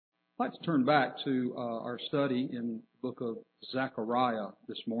I'd like to turn back to our study in the book of Zechariah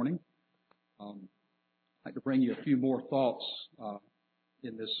this morning. I'd like to bring you a few more thoughts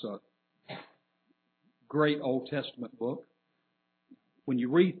in this great Old Testament book. When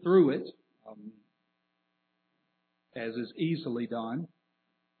you read through it, as is easily done,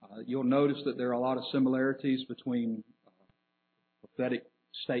 you'll notice that there are a lot of similarities between prophetic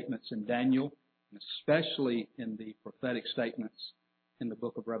statements in Daniel, and especially in the prophetic statements in the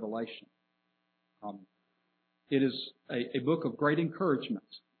book of Revelation. It is a book of great encouragement,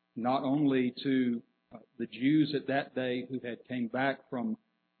 not only to the Jews at that day who had came back from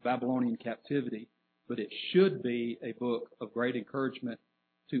Babylonian captivity, but it should be a book of great encouragement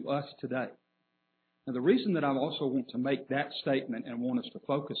to us today. Now, the reason that I also want to make that statement and want us to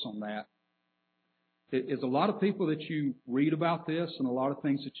focus on that is a lot of people that you read about this and a lot of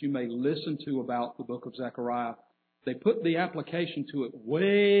things that you may listen to about the book of Zechariah, they put the application to it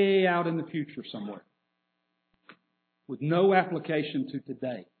way out in the future somewhere, with no application to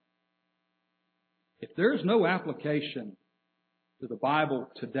today. If there's no application to the Bible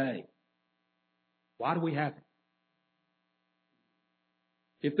today, why do we have it?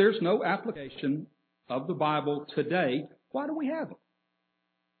 If there's no application of the Bible today, why do we have it?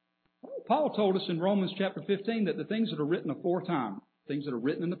 Well, Paul told us in Romans chapter 15 that the things that are written aforetime, things that are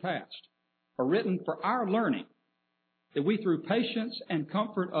written in the past, are written for our learning, that we through patience and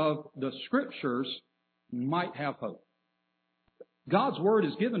comfort of the Scriptures might have hope. God's Word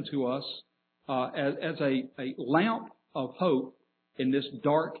is given to us as a lamp of hope in this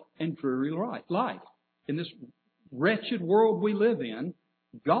dark and dreary life. In this wretched world we live in,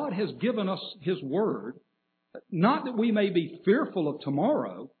 God has given us His Word, not that we may be fearful of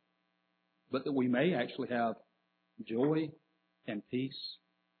tomorrow, but that we may actually have joy and peace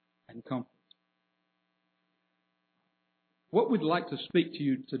and comfort. What we'd like to speak to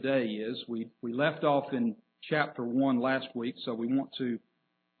you today is, we left off in chapter 1 last week, so we want to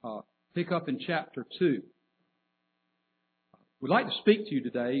pick up in chapter 2. We'd like to speak to you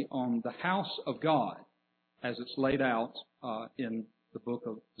today on the house of God as it's laid out in the book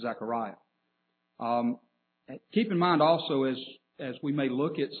of Zechariah. Keep in mind also, as we may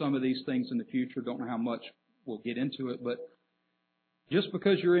look at some of these things in the future, don't know how much we'll get into it, but just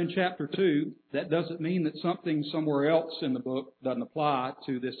because you're in chapter 2, that doesn't mean that something somewhere else in the book doesn't apply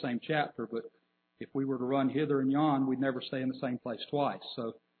to this same chapter. But if we were to run hither and yon, we'd never stay in the same place twice.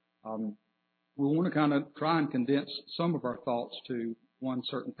 So we want to kind of try and condense some of our thoughts to one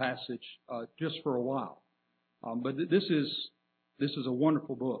certain passage just for a while. But this is a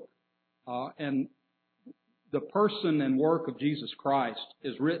wonderful book. And the person and work of Jesus Christ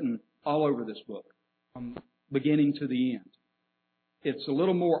is written all over this book, from beginning to the end. It's a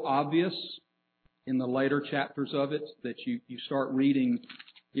little more obvious in the later chapters of it that you start reading.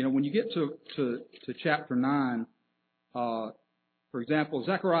 You know, when you get to chapter 9, for example,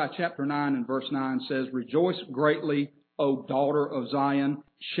 Zechariah chapter 9 and verse 9 says, "Rejoice greatly, O daughter of Zion.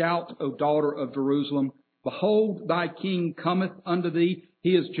 Shout, O daughter of Jerusalem. Behold, thy king cometh unto thee.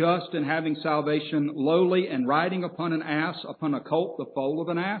 He is just and having salvation, lowly and riding upon an ass, upon a colt, the foal of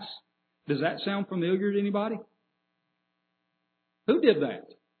an ass." Does that sound familiar to anybody? Who did that?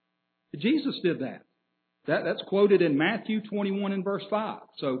 Jesus did that. That's quoted in Matthew 21 and verse 5.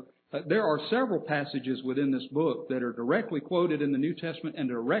 So there are several passages within this book that are directly quoted in the New Testament and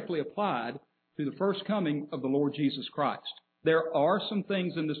directly applied to the first coming of the Lord Jesus Christ. There are some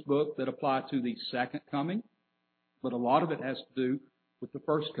things in this book that apply to the second coming, but a lot of it has to do with the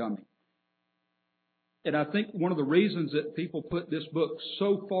first coming. And I think one of the reasons that people put this book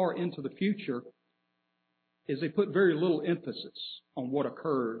so far into the future is they put very little emphasis on what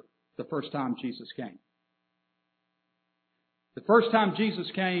occurred the first time Jesus came. The first time Jesus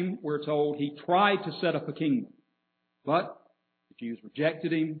came, we're told, He tried to set up a kingdom. But the Jews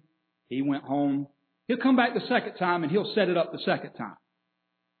rejected Him. He went home. He'll come back the second time and He'll set it up the second time.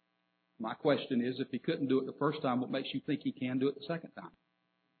 My question is, if He couldn't do it the first time, what makes you think He can do it the second time?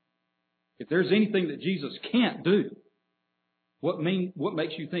 If there's anything that Jesus can't do, what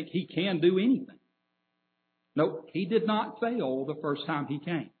makes you think He can do anything? No, He did not fail the first time He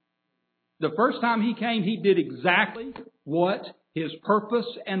came. The first time He came, He did exactly what His purpose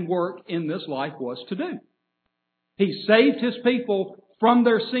and work in this life was to do. He saved His people from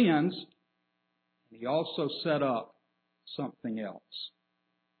their sins, and He also set up something else.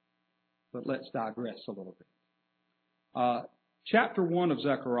 But let's digress a little bit. Chapter 1 of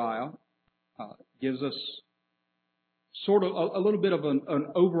Zechariah gives us sort of a little bit of an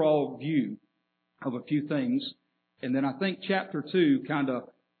overall view of a few things. And then I think chapter 2 kind of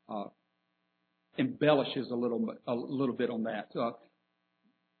embellishes a little bit on that.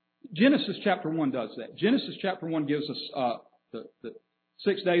 Genesis chapter 1 does that. Genesis chapter 1 gives us the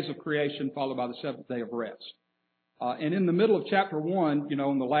 6 days of creation followed by the seventh day of rest. And in the middle of chapter 1,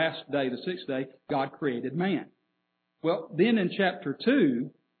 on the last day, the sixth day, God created man. Well, then in chapter 2,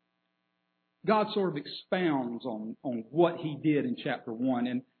 God sort of expounds on what He did in chapter 1.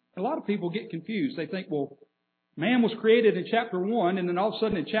 And a lot of people get confused. They think, well, man was created in chapter 1, and then all of a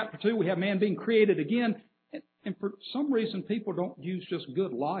sudden in chapter 2 we have man being created again. And for some reason people don't use just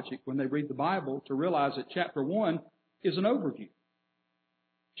good logic when they read the Bible to realize that chapter 1 is an overview.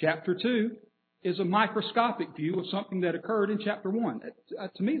 Chapter 2 is a microscopic view of something that occurred in chapter 1.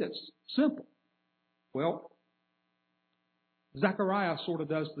 To me, that's simple. Well, Zechariah sort of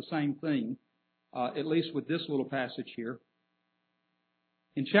does the same thing, at least with this little passage here.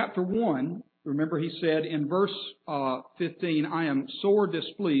 In chapter 1, remember he said in verse 15, I am sore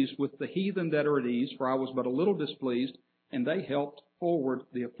displeased with the heathen that are at ease, for I was but a little displeased, and they helped forward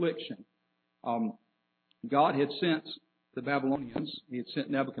the affliction. God had sent the Babylonians, He had sent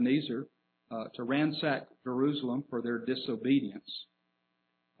Nebuchadnezzar to ransack Jerusalem for their disobedience.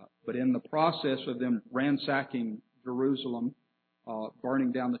 But in the process of them ransacking Jerusalem,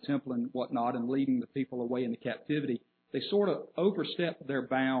 burning down the temple and whatnot, and leading the people away into captivity, they sort of overstepped their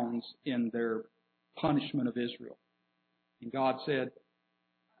bounds in their punishment of Israel. And God said,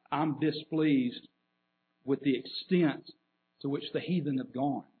 I'm displeased with the extent to which the heathen have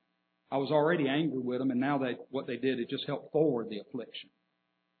gone. I was already angry with them, and now what they did, it just helped forward the affliction.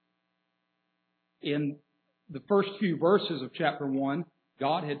 In the first few verses of chapter 1,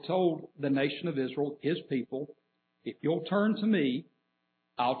 God had told the nation of Israel, His people, if you'll turn to me,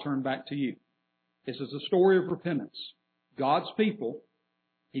 I'll turn back to you. This is a story of repentance. God's people,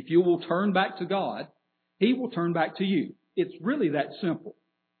 if you will turn back to God, He will turn back to you. It's really that simple.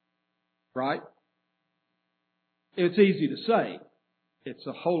 Right? It's easy to say. It's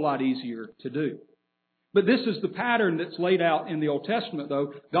a whole lot easier to do. But this is the pattern that's laid out in the Old Testament,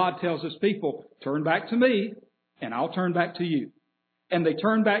 though. God tells His people, turn back to me, and I'll turn back to you. And they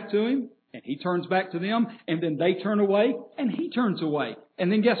turn back to Him, and He turns back to them, and then they turn away, and He turns away.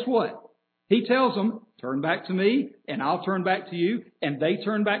 And then guess what? He tells them, turn back to me, and I'll turn back to you, and they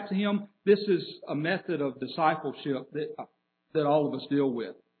turn back to Him. This is a method of discipleship that all of us deal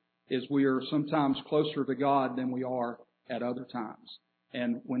with, is we are sometimes closer to God than we are at other times.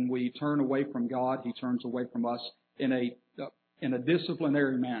 And when we turn away from God, He turns away from us in a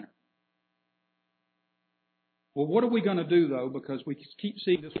disciplinary manner. Well, what are we going to do, though? Because we keep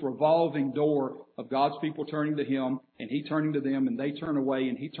seeing this revolving door of God's people turning to Him, and He turning to them, and they turn away,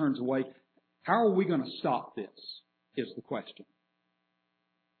 and He turns away. How are we going to stop this, is the question.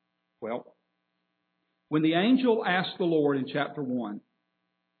 Well, when the angel asked the Lord in chapter 1,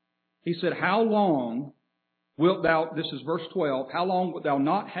 he said, how long wilt thou, this is verse 12, how long wilt thou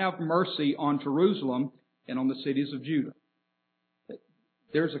not have mercy on Jerusalem and on the cities of Judah?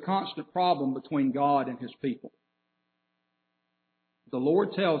 There's a constant problem between God and His people. The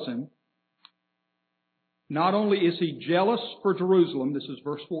Lord tells him, not only is He jealous for Jerusalem, this is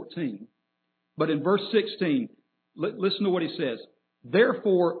verse 14, but in verse 16, listen to what He says.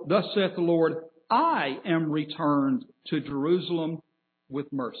 Therefore, thus saith the Lord, I am returned to Jerusalem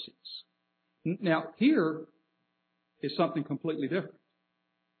with mercies. Now, here is something completely different.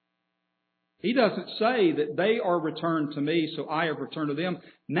 He doesn't say that they are returned to me, so I have returned to them.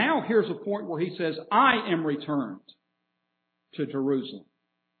 Now here's a point where He says, I am returned to Jerusalem.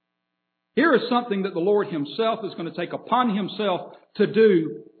 Here is something that the Lord Himself is going to take upon Himself to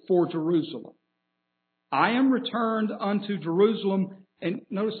do for Jerusalem. I am returned unto Jerusalem, and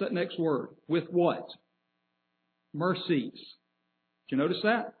notice that next word, with what? Mercies. Did you notice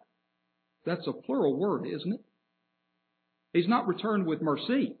that? That's a plural word, isn't it? He's not returned with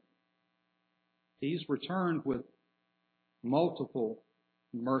mercy. He's returned with multiple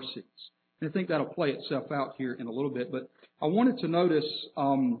mercies. And I think that'll play itself out here in a little bit. But I wanted to notice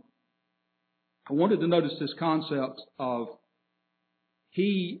this concept of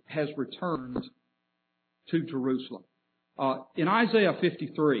He has returned to Jerusalem. In Isaiah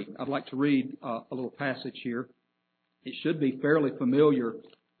 53, I'd like to read a little passage here. It should be fairly familiar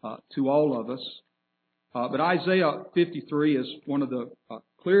to all of us. But Isaiah 53 is one of the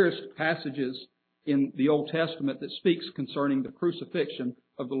clearest passages in the Old Testament that speaks concerning the crucifixion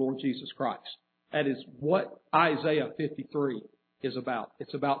of the Lord Jesus Christ. That is what Isaiah 53 is about.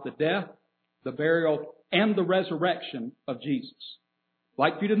 It's about the death, the burial, and the resurrection of Jesus. I'd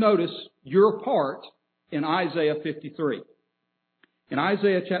like you to notice your part in Isaiah 53. In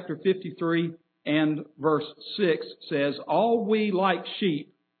Isaiah chapter 53 and verse 6 says, all we like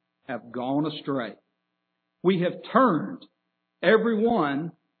sheep have gone astray. We have turned every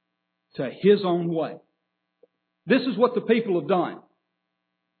one to his own way. This is what the people have done.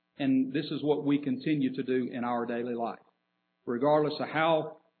 And this is what we continue to do in our daily life. Regardless of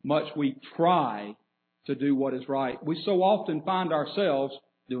how much we try to do what is right, we so often find ourselves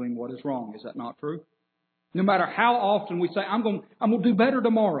doing what is wrong. Is that not true? No matter how often we say, I'm going to do better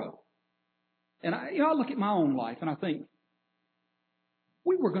tomorrow. And I look at my own life and I think,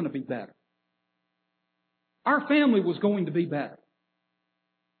 we were going to be better. Our family was going to be better.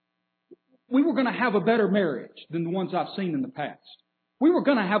 We were going to have a better marriage than the ones I've seen in the past. We were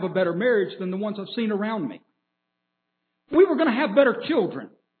going to have a better marriage than the ones I've seen around me. We were going to have better children.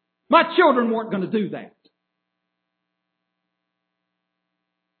 My children weren't going to do that.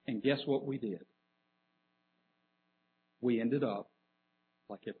 And guess what we did? We ended up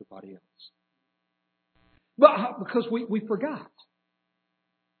like everybody else. But because we forgot.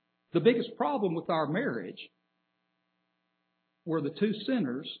 The biggest problem with our marriage were the two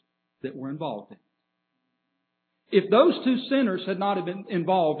sinners that were involved in it. If those two sinners had not been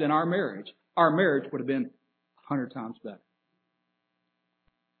involved in our marriage would have been 100 times better.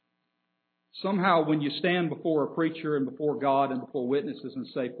 Somehow when you stand before a preacher and before God and before witnesses and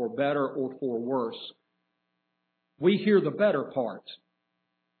say for better or for worse, we hear the better part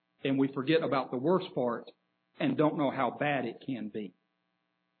and we forget about the worst part and don't know how bad it can be.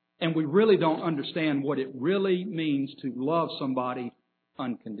 And we really don't understand what it really means to love somebody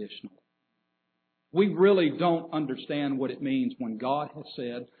unconditionally. We really don't understand what it means when God has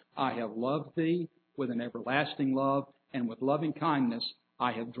said, I have loved thee with an everlasting love, and with loving kindness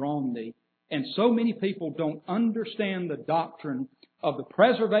I have drawn thee. And so many people don't understand the doctrine of the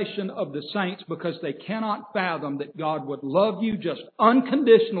preservation of the saints because they cannot fathom that God would love you just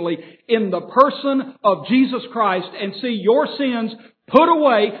unconditionally in the person of Jesus Christ and see your sins put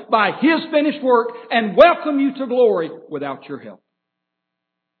away by His finished work and welcome you to glory without your help.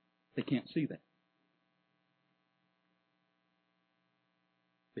 They can't see that.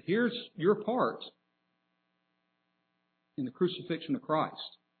 But here's your part in the crucifixion of Christ.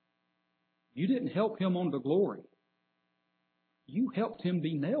 You didn't help Him on to glory. You helped Him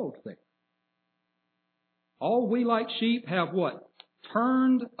be nailed there. All we like sheep have what?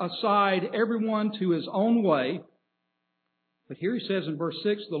 Turned aside everyone to his own way. But here he says in verse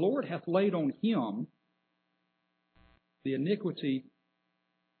 6, the Lord hath laid on Him the iniquity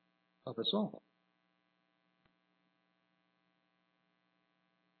of us all.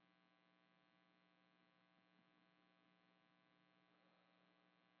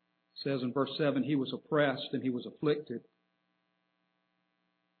 It says in verse 7, He was oppressed and He was afflicted,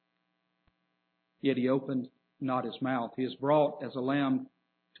 yet He opened not His mouth. He is brought as a lamb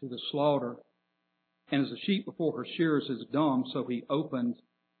to the slaughter, and as a sheep before her shearers is dumb, so He opened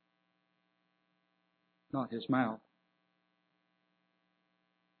not His mouth.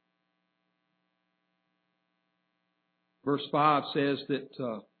 Verse 5 says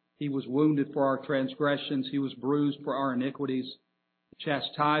that He was wounded for our transgressions, He was bruised for our iniquities. The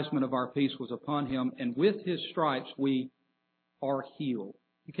chastisement of our peace was upon Him, and with His stripes we are healed.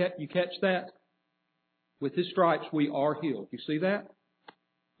 You catch that? With His stripes we are healed. You see that?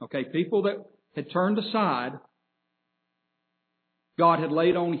 Okay, people that had turned aside, God had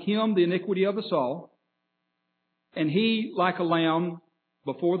laid on Him the iniquity of us all, and He, like a lamb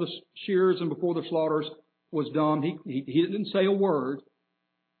before the shearers and before the slaughters, was dumb. He didn't say a word.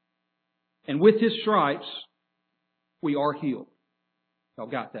 And with His stripes, we are healed. Y'all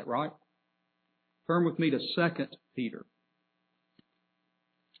got that, right? Turn with me to 2 Peter.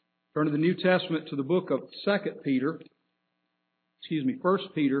 Turn to the New Testament to the book of 1 Peter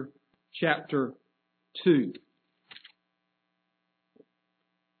chapter 2.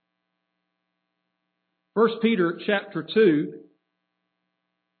 1 Peter chapter 2.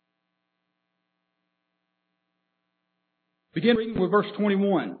 Begin reading with verse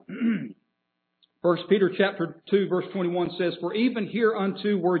 21. 1 Peter chapter 2 verse 21 says, For even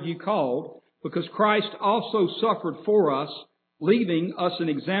hereunto were ye called, because Christ also suffered for us, leaving us an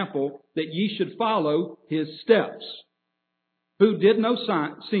example that ye should follow His steps, who did no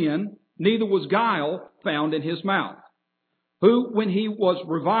sin, neither was guile found in His mouth, who when He was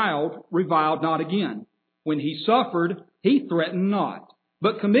reviled not again. When He suffered, He threatened not,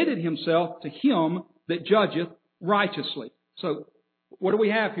 but committed Himself to Him that judgeth righteously. So, what do we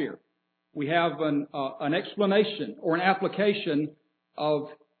have here? We have an explanation or an application of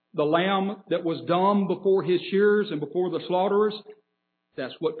the lamb that was dumb before his shearers and before the slaughterers.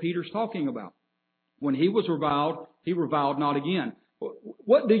 That's what Peter's talking about. When he was reviled, he reviled not again.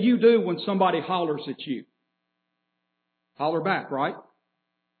 What do you do when somebody hollers at you? Holler back, right?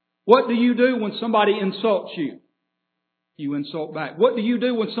 What do you do when somebody insults you? you insult back. What do you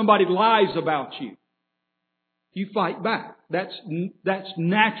do when somebody lies about you? You fight back. That's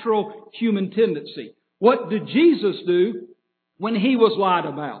natural human tendency. What did Jesus do when He was lied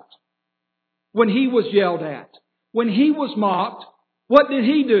about? When He was yelled at? When He was mocked? What did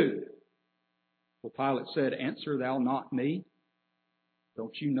He do? Well, Pilate said, "Answer thou not me?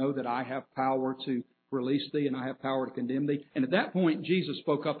 Don't you know that I have power to release thee and I have power to condemn thee?" And at that point, Jesus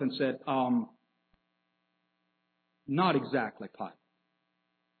spoke up and said, "Not exactly, Pilate.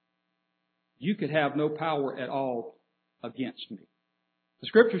 You could have no power at all against me." The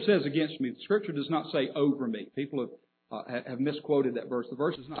Scripture says against me. The Scripture does not say over me. People have misquoted that verse. The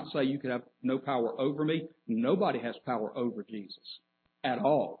verse does not say you could have no power over me. Nobody has power over Jesus at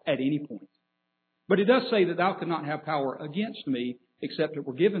all, at any point. But it does say that thou could not have power against me, except it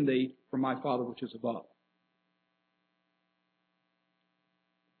were given thee from my Father which is above.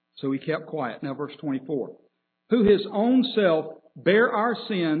 So He kept quiet. Now verse 24. Who His own self bare our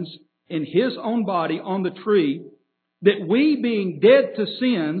sins in His own body on the tree, that we, being dead to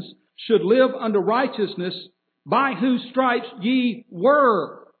sins, should live unto righteousness, by whose stripes ye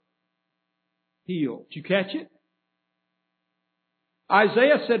were healed. Did you catch it?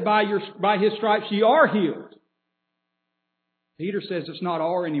 Isaiah said, by His stripes ye are healed. Peter says it's not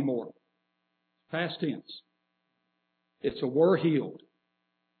are anymore. Past tense. It's a were healed.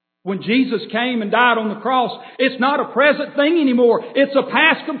 When Jesus came and died on the cross, it's not a present thing anymore. It's a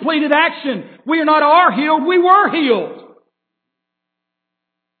past completed action. We are not are healed, we were healed.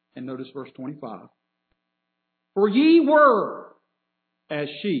 And notice verse 25. For ye were as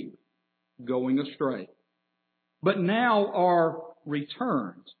sheep going astray, but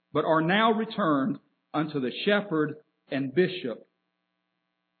are now returned unto the shepherd and bishop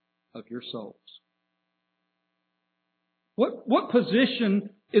of your souls. What position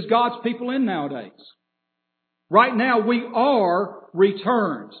is God's people in nowadays? Right now we are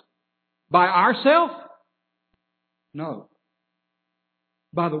returned. By ourselves? No.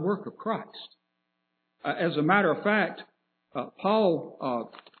 By the work of Christ. As a matter of fact,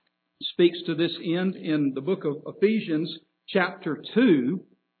 Paul speaks to this end in the book of Ephesians chapter 2.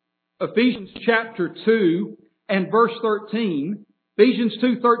 Ephesians chapter 2 and verse 13. Ephesians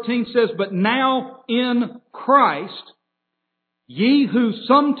 2:13 says, "But now in Christ, ye who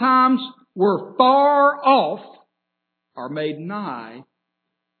sometimes were far off are made nigh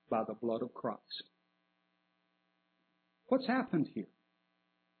by the blood of Christ." What's happened here?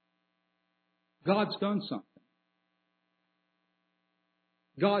 God's done something.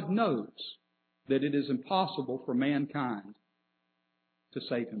 God knows that it is impossible for mankind to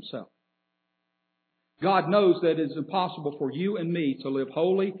save himself. God knows that it is impossible for you and me to live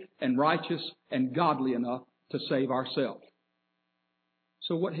holy and righteous and godly enough to save ourselves.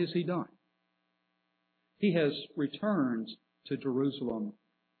 So what has He done? He has returned to Jerusalem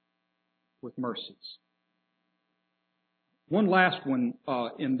with mercies. One last one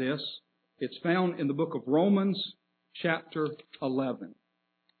in this. It's found in the book of Romans chapter 11.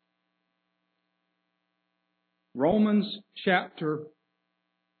 Romans chapter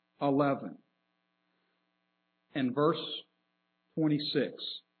 11 and verse 26.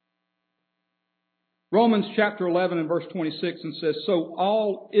 Romans chapter 11 and verse 26 and says, "So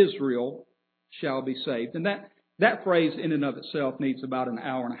all Israel shall be saved." And that phrase in and of itself needs about an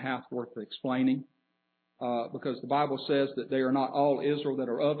hour and a half worth of explaining, because the Bible says that they are not all Israel that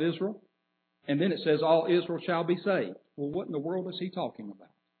are of Israel. And then it says all Israel shall be saved. Well, what in the world is he talking about?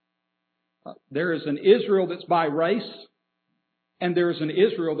 There is an Israel that's by race, and there is an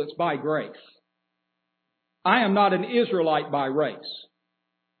Israel that's by grace. I am not an Israelite by race.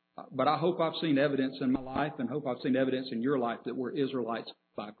 But I hope I've seen evidence in my life and hope I've seen evidence in your life that we're Israelites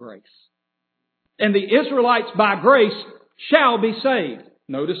by grace. And the Israelites by grace shall be saved.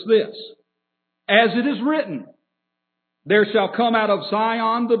 Notice this. As it is written, there shall come out of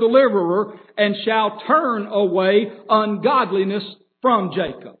Zion the deliverer and shall turn away ungodliness from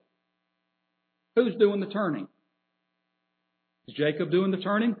Jacob. Who's doing the turning? Is Jacob doing the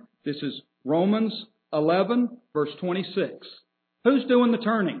turning? This is Romans 11 verse 26. Who's doing the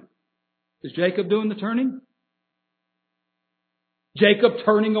turning? Is Jacob doing the turning? Jacob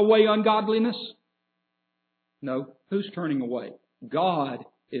turning away ungodliness? No. Who's turning away? God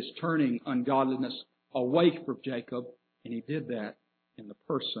is turning ungodliness away from Jacob, and He did that in the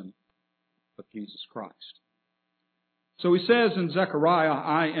person of Jesus Christ. So He says in Zechariah,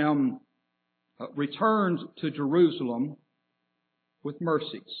 "I am returned to Jerusalem with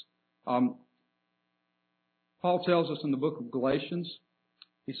mercies." Paul tells us in the book of Galatians,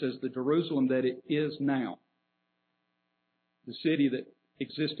 he says, the Jerusalem that it is now, the city that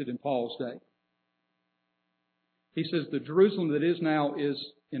existed in Paul's day. He says the Jerusalem that is now is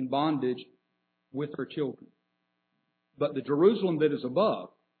in bondage with her children. But the Jerusalem that is above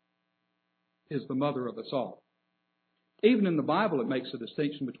is the mother of us all. Even in the Bible, it makes a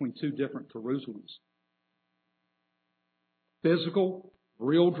distinction between two different Jerusalems. Physical,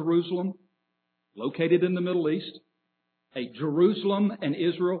 real Jerusalem, located in the Middle East. A Jerusalem and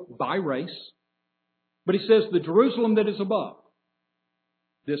Israel by race. But he says the Jerusalem that is above,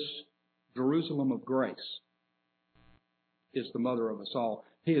 this Jerusalem of grace, is the mother of us all.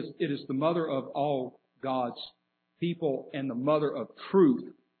 It is the mother of all God's people and the mother of truth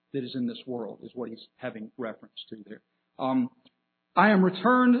that is in this world, is what he's having reference to there. I am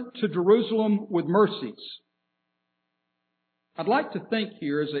returned to Jerusalem with mercies. I'd like to think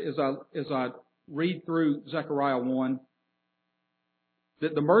here as I read through Zechariah 1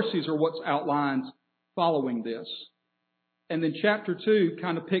 that the mercies are what's outlined following this. And then chapter 2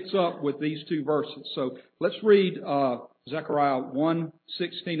 kind of picks up with these two verses. So let's read Zechariah 1,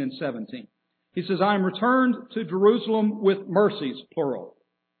 16 and 17. He says, I am returned to Jerusalem with mercies, plural.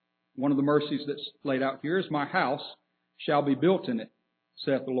 One of the mercies that's laid out here is my house shall be built in it,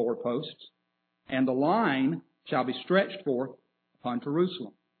 saith the Lord of hosts, and the line shall be stretched forth upon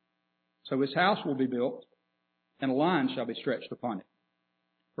Jerusalem. So his house will be built, and a line shall be stretched upon it.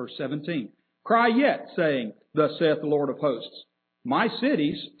 Verse 17. Cry yet, saying, thus saith the Lord of hosts, my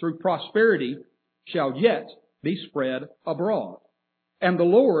cities through prosperity shall yet be spread abroad, and the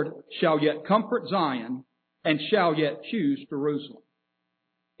Lord shall yet comfort Zion, and shall yet choose Jerusalem.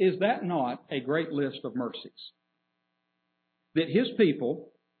 Is that not a great list of mercies? That his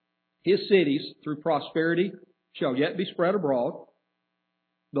people, his cities, through prosperity, shall yet be spread abroad.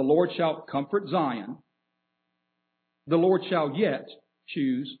 The Lord shall comfort Zion. The Lord shall yet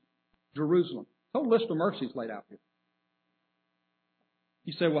choose Jerusalem. Whole list of mercies laid out here.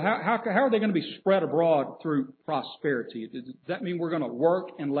 You say, well, how are they going to be spread abroad through prosperity? Does that mean we're going to work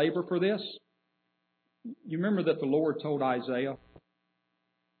and labor for this? You remember that the Lord told Isaiah,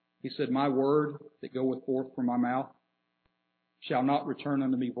 He said, my word that goeth forth from my mouth shall not return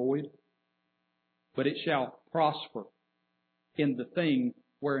unto me void, but it shall prosper in the thing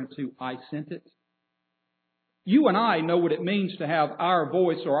whereunto I sent it. You and I know what it means to have our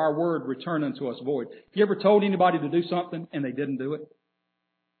voice or our word return unto us void. You ever told anybody to do something and they didn't do it?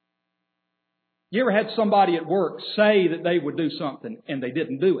 You ever had somebody at work say that they would do something and they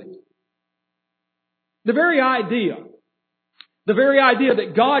didn't do it? The very idea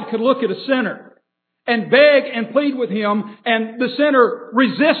that God could look at a sinner and beg and plead with him and the sinner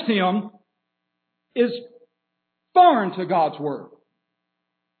resist him is foreign to God's word.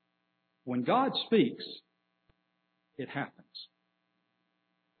 When God speaks, it happens.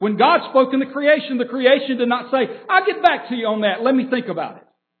 When God spoke in the creation did not say, I'll get back to you on that. Let me think about it.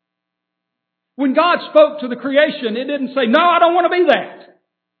 When God spoke to the creation, it didn't say, no, I don't want to be that.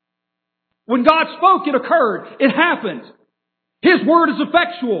 When God spoke, it occurred. It happened. His word is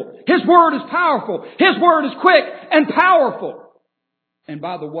effectual. His word is powerful. His word is quick and powerful. And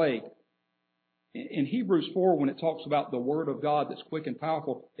by the way, in Hebrews 4, when it talks about the word of God that's quick and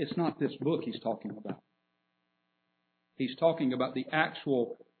powerful, it's not this book he's talking about. He's talking about the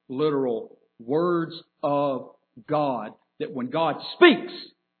actual, literal words of God, that when God speaks,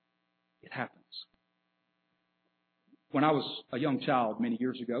 it happens. When I was a young child many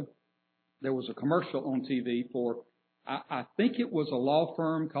years ago, there was a commercial on TV for, I think it was a law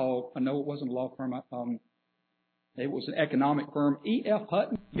firm called, no, it wasn't a law firm, it was an economic firm, E.F.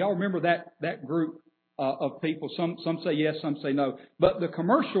 Hutton. Y'all remember that group of people? Some say yes, some say no. But the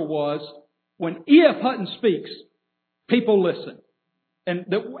commercial was, when E.F. Hutton speaks, people listen. And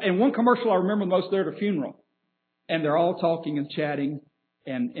one commercial I remember most, they're at a funeral. And they're all talking and chatting.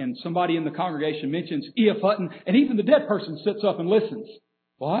 And somebody in the congregation mentions E.F. Hutton. And even the dead person sits up and listens.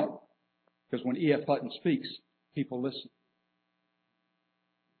 What? Because when E.F. Hutton speaks, people listen.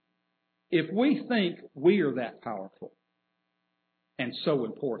 If we think we are that powerful and so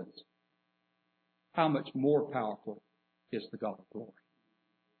important, how much more powerful is the God of glory?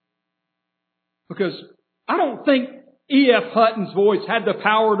 Because I don't think E.F. Hutton's voice had the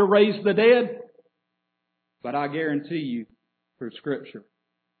power to raise the dead, but I guarantee you through Scripture,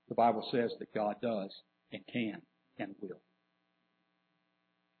 the Bible says that God does and can and will.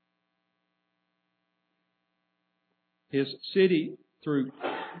 His city through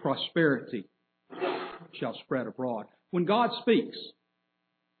prosperity shall spread abroad. When God speaks,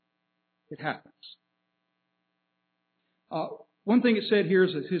 it happens. One thing it said here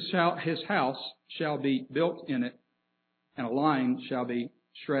is that his house shall be built in it, and a line shall be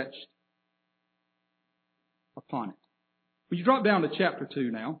stretched upon it. Will you drop down to chapter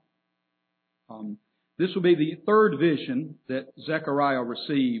 2 now? This will be the third vision that Zechariah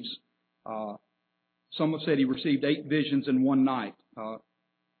receives. Some have said he received 8 visions in one night.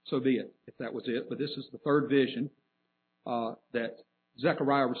 So be it, if that was it. But this is the third vision that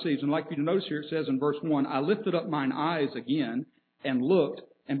Zechariah receives. And like you to notice here, it says in verse 1, I lifted up mine eyes again and looked,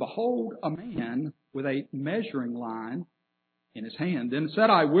 and behold, a man with a measuring line in his hand. Then said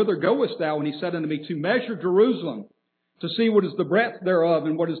I, Whither goest thou? And he said unto me, To measure Jerusalem, to see what is the breadth thereof,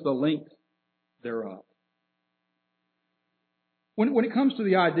 and what is the length thereof. When it comes to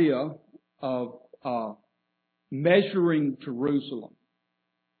the idea of measuring Jerusalem,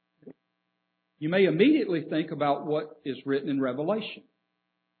 you may immediately think about what is written in Revelation.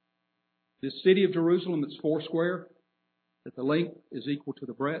 This city of Jerusalem, it's 4 square, that the length is equal to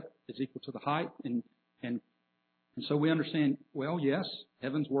the breadth, is equal to the height, and so we understand, well, yes,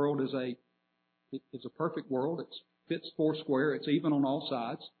 heaven's world is a perfect world. It fits 4 square. It's even on all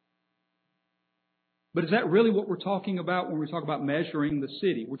sides. But is that really what we're talking about when we talk about measuring the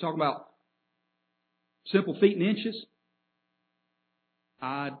city? We're talking about simple feet and inches?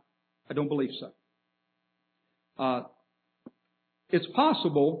 I don't believe so. It's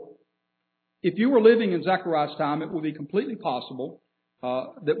possible, if you were living in Zechariah's time, it would be completely possible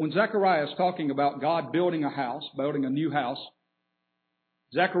that when Zechariah is talking about God building a house, building a new house,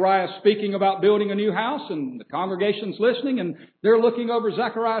 Zechariah is speaking about building a new house, and the congregation's listening, and they're looking over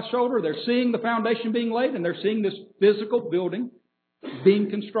Zechariah's shoulder. They're seeing the foundation being laid, and they're seeing this physical building being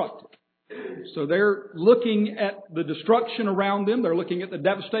constructed. So they're looking at the destruction around them. They're looking at the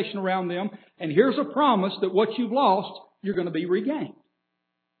devastation around them. And here's a promise that what you've lost, you're going to be regained.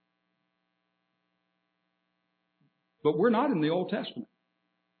 But we're not in the Old Testament.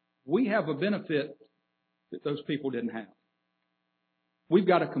 We have a benefit that those people didn't have. We've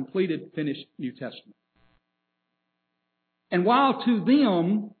got a completed, finished New Testament. And while to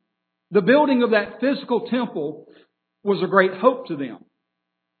them, the building of that physical temple was a great hope to them,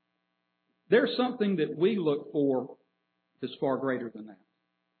 there's something that we look for that's far greater than that.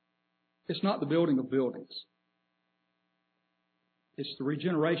 It's not the building of buildings. It's the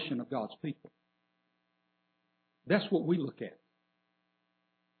regeneration of God's people. That's what we look at.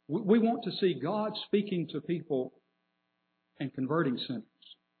 We want to see God speaking to people and converting sinners.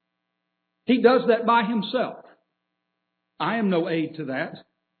 He does that by Himself. I am no aid to that.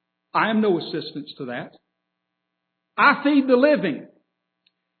 I am no assistance to that. I feed the living.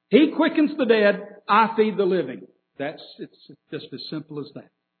 He quickens the dead. I feed the living. It's just as simple as that.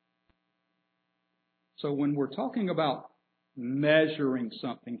 So when we're talking about measuring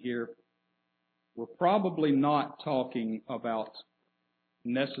something here, we're probably not talking about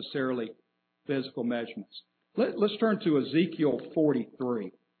necessarily physical measurements. Let's turn to Ezekiel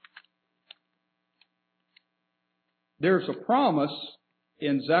 43. There's a promise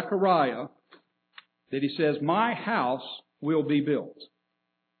in Zechariah that he says, My house will be built.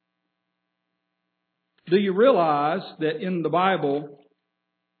 Do you realize that in the Bible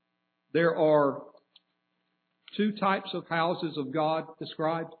there are 2 types of houses of God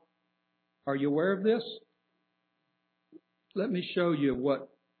described? Are you aware of this? Let me show you what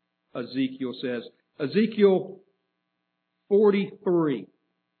Ezekiel says. Ezekiel 43.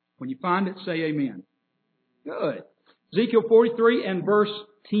 When you find it, say amen. Good. Ezekiel 43 and verse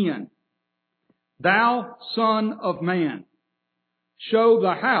 10. Thou son of man, show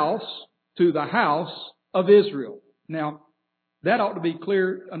the house to the house of Israel. Now, that ought to be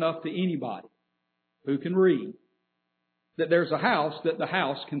clear enough to anybody who can read that there's a house that the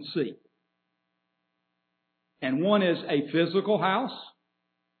house can see. And one is a physical house,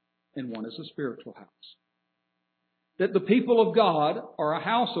 and one is a spiritual house. That the people of God are a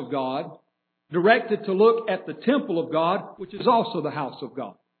house of God, directed to look at the temple of God, which is also the house of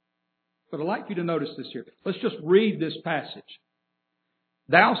God. But I'd like you to notice this here. Let's just read this passage.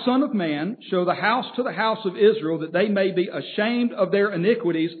 Thou son of man, show the house to the house of Israel, that they may be ashamed of their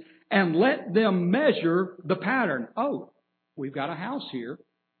iniquities, and let them measure the pattern. Oh, we've got a house here,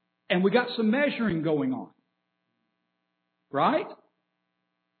 and we got some measuring going on. Right?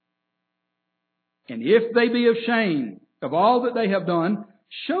 And if they be ashamed of all that they have done,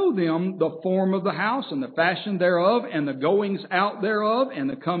 show them the form of the house and the fashion thereof and the goings out thereof and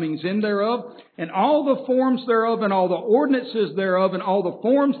the comings in thereof and all the forms thereof and all the ordinances thereof and all the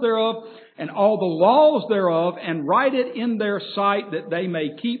forms thereof and all the laws thereof, and write it in their sight that they may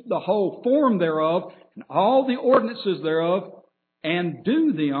keep the whole form thereof and all the ordinances thereof and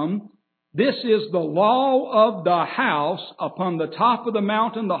do them. This is the law of the house upon the top of the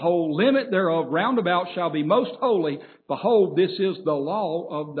mountain. The whole limit thereof round about shall be most holy. Behold, this is the law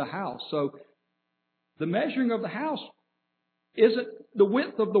of the house. So the measuring of the house isn't the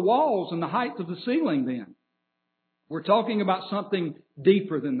width of the walls and the height of the ceiling then. We're talking about something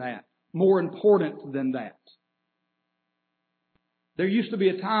deeper than that, more important than that. There used to be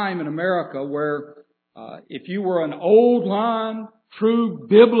a time in America where if you were an old line, true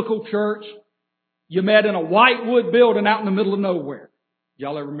biblical church, you met in a white wood building out in the middle of nowhere.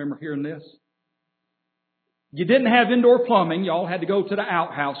 Y'all ever remember hearing this? You didn't have indoor plumbing. Y'all had to go to the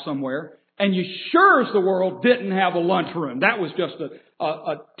outhouse somewhere. And you sure as the world didn't have a lunchroom. That was just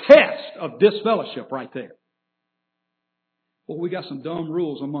a test of disfellowship right there. Well, we got some dumb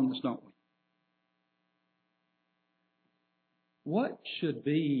rules among us, don't we? What should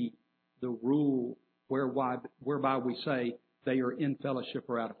be the rule whereby we say they are in fellowship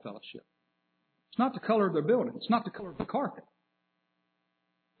or out of fellowship? It's not the color of their building. It's not the color of the carpet.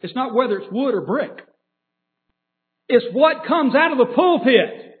 It's not whether it's wood or brick. It's what comes out of the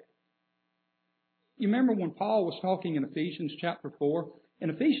pulpit. You remember when Paul was talking in Ephesians chapter 4? In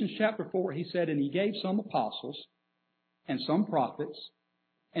Ephesians chapter 4, he said, and he gave some apostles, and some prophets,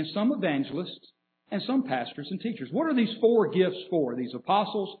 and some evangelists, and some pastors and teachers. What are these four gifts for? These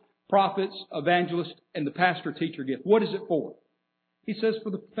apostles, prophets, evangelists, and the pastor-teacher gift. What is it for? He says, for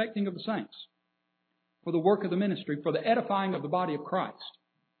the perfecting of the saints, for the work of the ministry, for the edifying of the body of Christ,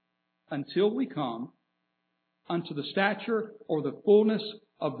 until we come unto the stature or the fullness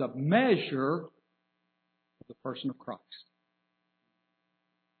of the measure of the person of Christ.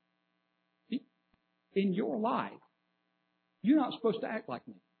 In your life, you're not supposed to act like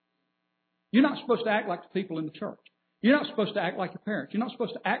me. You're not supposed to act like the people in the church. You're not supposed to act like your parents. You're not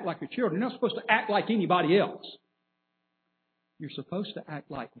supposed to act like your children. You're not supposed to act like anybody else. You're supposed to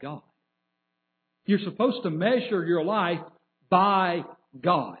act like God. You're supposed to measure your life by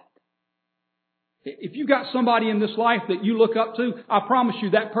God. If you've got somebody in this life that you look up to, I promise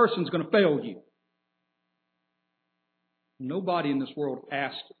you that person's going to fail you. Nobody in this world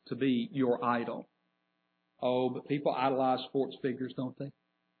asked to be your idol. Oh, but people idolize sports figures, don't they?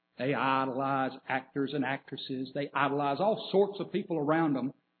 They idolize actors and actresses. They idolize all sorts of people around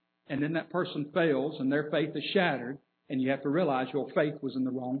them. And then that person fails and their faith is shattered. And you have to realize your faith was in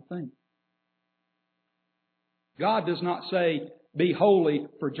the wrong thing. God does not say, be holy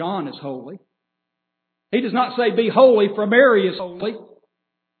for John is holy. He does not say, be holy for Mary is holy.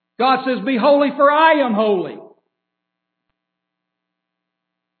 God says, be holy for I am holy.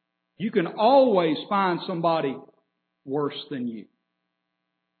 You can always find somebody worse than you.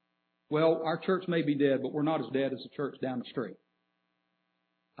 Well, our church may be dead, but we're not as dead as the church down the street.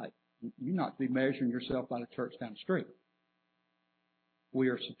 You're not to be measuring yourself by the church down the street. We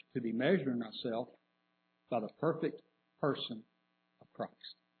are to be measuring ourselves by the perfect person of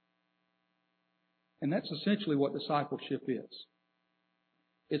Christ. And that's essentially what discipleship is.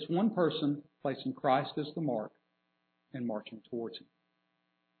 It's one person placing Christ as the mark and marching towards Him.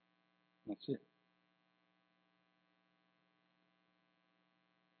 That's it.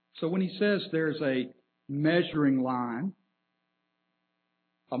 So when he says there's a measuring line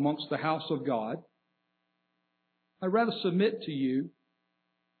amongst the house of God, I'd rather submit to you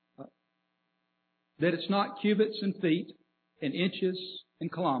that it's not cubits and feet and inches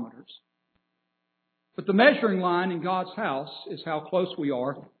and kilometers. But the measuring line in God's house is how close we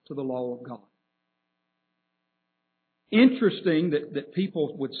are to the law of God. Interesting that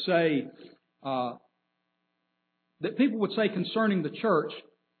people would say concerning the church,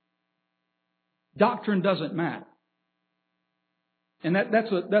 doctrine doesn't matter. And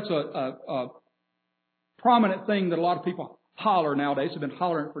that's a prominent thing that a lot of people holler nowadays. Have been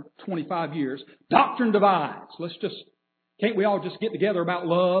hollering for 25 years. Doctrine divides. Can't we all just get together about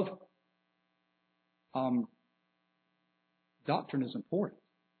love? Doctrine is important.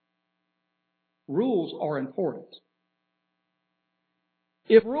 Rules are important.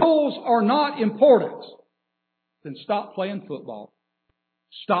 If rules are not important, then stop playing football.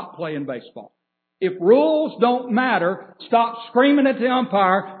 Stop playing baseball. If rules don't matter, stop screaming at the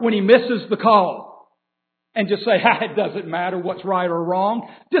umpire when he misses the call. And just say, it doesn't matter what's right or wrong,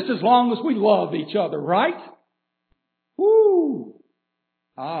 just as long as we love each other, right? Woo!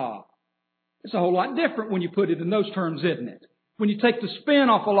 It's a whole lot different when you put it in those terms, isn't it? When you take the spin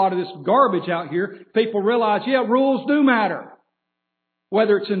off a lot of this garbage out here, people realize, rules do matter.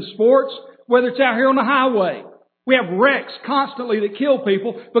 Whether it's in sports, whether it's out here on the highway. We have wrecks constantly that kill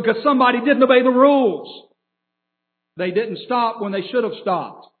people because somebody didn't obey the rules. They didn't stop when they should have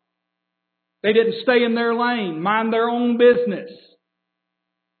stopped. They didn't stay in their lane, mind their own business.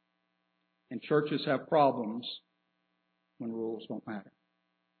 And churches have problems when rules don't matter.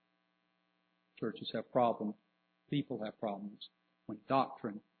 Churches have problems, people have problems when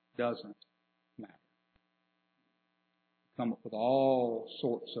doctrine doesn't matter. come up with all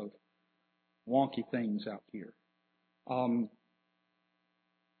sorts of wonky things out here. Kind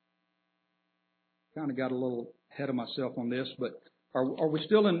of got a little ahead of myself on this, but are you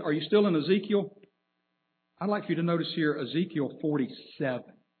still in Ezekiel? I'd like you to notice here Ezekiel 47.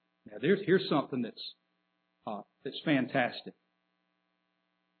 Now here's something that's fantastic.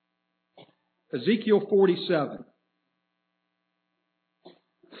 Ezekiel 47,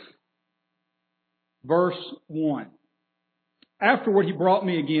 verse 1. Afterward he brought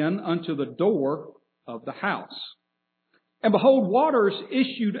me again unto the door of the house. And behold, waters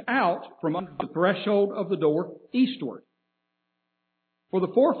issued out from under the threshold of the door eastward. For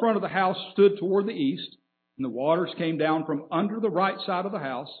the forefront of the house stood toward the east, and the waters came down from under the right side of the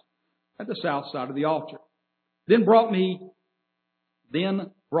house at the south side of the altar. Then brought he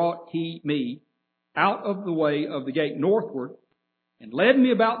me out of the way of the gate northward, and led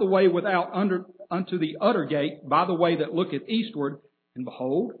me about the way without unto the utter gate by the way that looketh eastward. And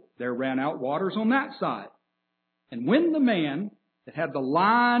behold, there ran out waters on that side. And when the man that had the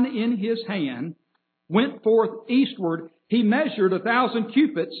line in his hand went forth eastward, he measured 1,000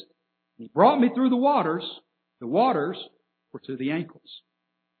 cubits. He brought me through the waters. The waters were to the ankles.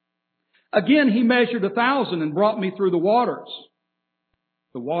 Again he measured 1,000 and brought me through the waters.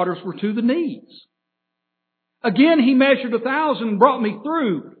 The waters were to the knees. Again he measured 1,000 and brought me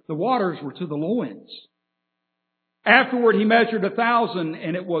through. The waters were to the loins. Afterward he measured 1,000,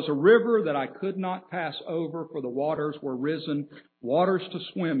 and it was a river that I could not pass over, for the waters were risen, waters to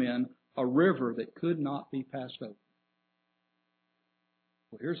swim in, a river that could not be passed over.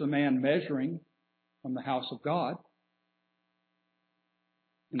 Well, here's a man measuring from the house of God.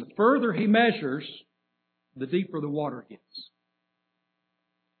 And the further he measures, the deeper the water gets.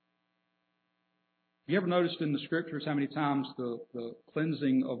 You ever noticed in the Scriptures how many times the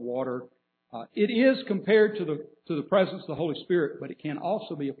cleansing of water, it is compared to the presence of the Holy Spirit, but it can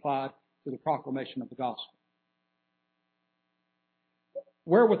also be applied to the proclamation of the gospel.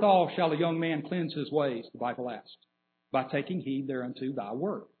 Wherewithal shall a young man cleanse his ways, the Bible asks, by taking heed thereunto thy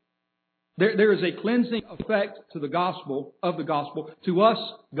word. There is a cleansing effect to the gospel, to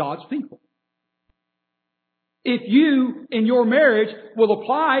us, God's people. If you, in your marriage, will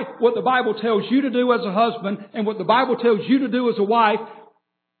apply what the Bible tells you to do as a husband and what the Bible tells you to do as a wife,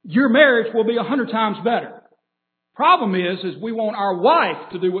 your marriage will be 100 times better. Problem is we want our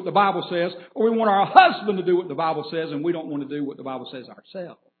wife to do what the Bible says, or we want our husband to do what the Bible says, and we don't want to do what the Bible says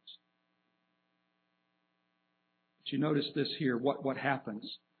ourselves. But you notice this here, what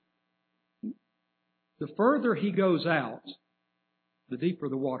happens. The further he goes out, the deeper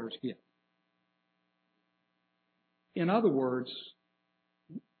the waters get. In other words,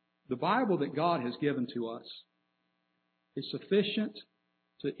 the Bible that God has given to us is sufficient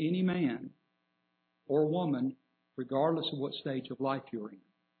to any man or woman, regardless of what stage of life you're in.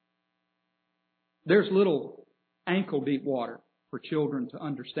 There's little ankle-deep water for children to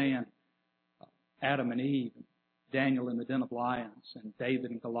understand Adam and Eve, Daniel in the den of lions, and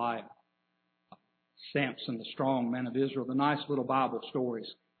David and Goliath, Samson, the strong man of Israel, the nice little Bible stories,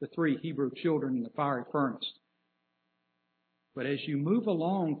 the 3 Hebrew children in the fiery furnace. But as you move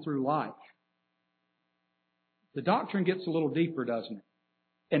along through life, the doctrine gets a little deeper, doesn't it?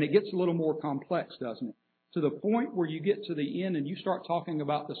 And it gets a little more complex, doesn't it? To the point where you get to the end and you start talking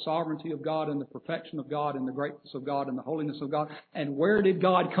about the sovereignty of God and the perfection of God and the greatness of God and the holiness of God. And where did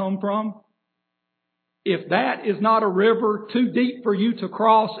God come from? If that is not a river too deep for you to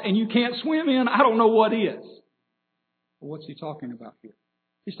cross and you can't swim in, I don't know what is. Well, what's he talking about here?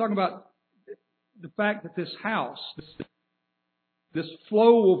 He's talking about the fact that this house, this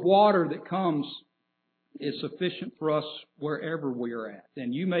flow of water that comes, is sufficient for us wherever we are at.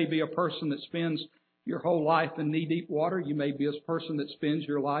 And you may be a person that spends your whole life in knee-deep water. You may be a person that spends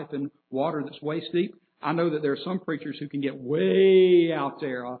your life in water that's waist-deep. I know that there are some preachers who can get way out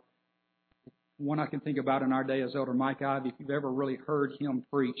there. One I can think about in our day is Elder Mike Ivey. If you've ever really heard him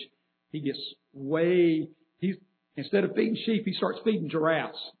preach, he gets instead of feeding sheep, he starts feeding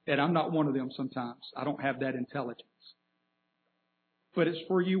giraffes. And I'm not one of them sometimes. I don't have that intelligence. But it's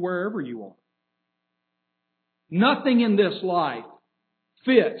for you wherever you are. Nothing in this life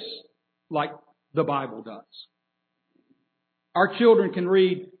fits like the Bible does. Our children can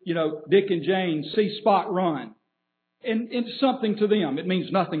read, Dick and Jane, see Spot run. And it's something to them. It means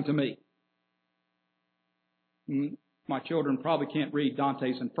nothing to me. My children probably can't read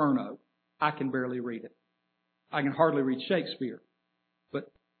Dante's Inferno. I can barely read it. I can hardly read Shakespeare. But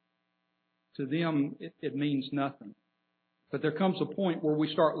to them, it means nothing. But there comes a point where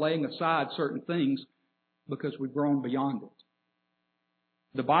we start laying aside certain things because we've grown beyond it.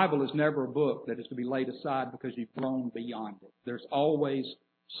 The Bible is never a book that is to be laid aside because you've grown beyond it. There's always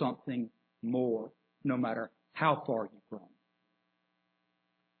something more, no matter how far you've grown.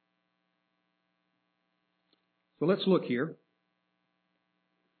 So let's look here.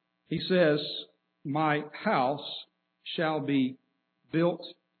 He says, my house shall be built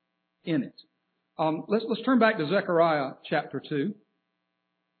in it. Let's turn back to Zechariah chapter 2.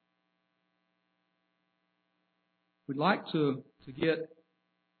 We'd like to get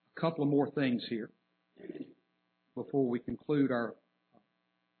a couple of more things here before we conclude our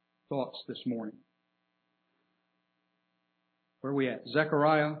thoughts this morning. Where are we at?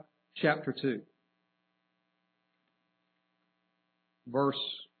 Zechariah chapter 2. Verse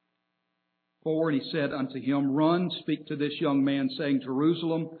 4, and he said unto him, Run, speak to this young man, saying,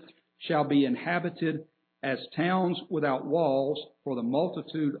 Jerusalem shall be inhabited as towns without walls for the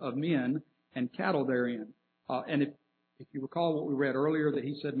multitude of men and cattle therein. And if you recall what we read earlier, that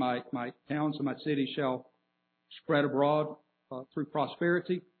he said, my towns and my cities shall spread abroad through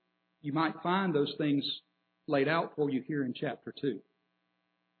prosperity, you might find those things laid out for you here in chapter 2.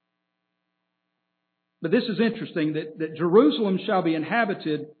 But this is interesting, that Jerusalem shall be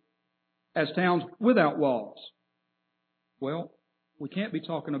inhabited as towns without walls. Well, we can't be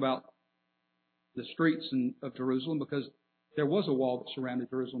talking about the streets of Jerusalem, because there was a wall that surrounded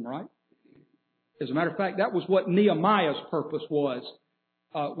Jerusalem, right? As a matter of fact, that was what Nehemiah's purpose was.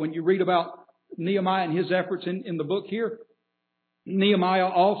 When you read about Nehemiah and his efforts in the book here, Nehemiah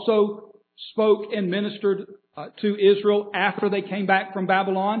also spoke and ministered to Israel after they came back from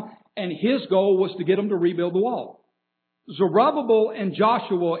Babylon, and his goal was to get them to rebuild the wall. Zerubbabel and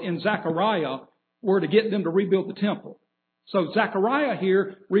Joshua and Zechariah were to get them to rebuild the temple. So Zechariah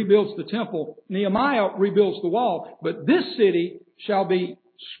here rebuilds the temple. Nehemiah rebuilds the wall. But this city shall be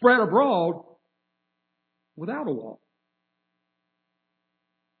spread abroad without a wall.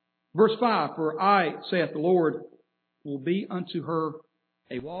 Verse 5, For I, saith the Lord, will be unto her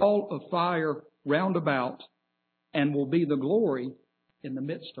a wall of fire round about, and will be the glory in the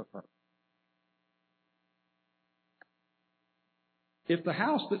midst of her. If the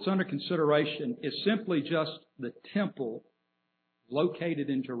house that's under consideration is simply just the temple located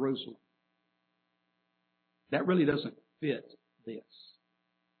in Jerusalem, that really doesn't fit this.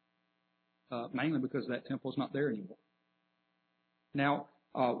 Mainly because that temple's not there anymore. Now,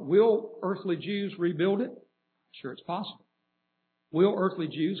 will earthly Jews rebuild it? Sure, it's possible. Will earthly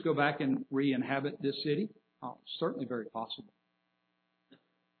Jews go back and re-inhabit this city? Certainly very possible.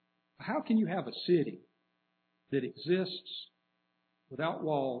 How can you have a city that exists without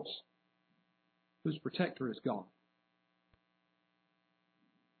walls, whose protector is God?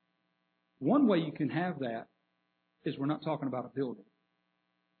 One way you can have that is we're not talking about a building.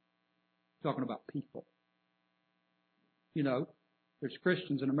 We're talking about people. You know, there's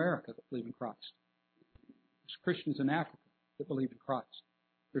Christians in America that believe in Christ. There's Christians in Africa that believe in Christ.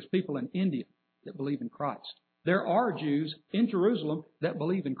 There's people in India that believe in Christ. There are Jews in Jerusalem that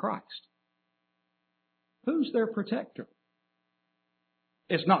believe in Christ. Who's their protector?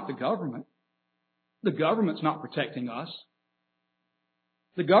 It's not the government. The government's not protecting us.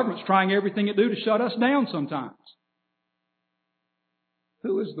 The government's trying everything it do to shut us down sometimes.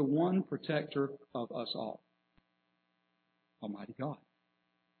 Who is the one protector of us all? Almighty God.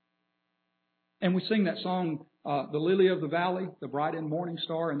 And we sing that song, The Lily of the Valley, the bright and morning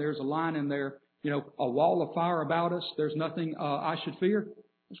star, and there's a line in there, a wall of fire about us, there's nothing I should fear.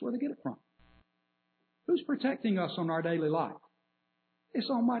 That's where they get it from. Who's protecting us on our daily life? It's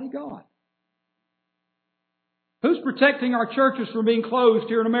Almighty God. Who's protecting our churches from being closed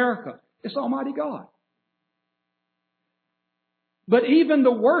here in America? It's Almighty God. But even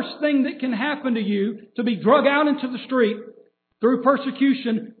the worst thing that can happen to you, to be drug out into the street through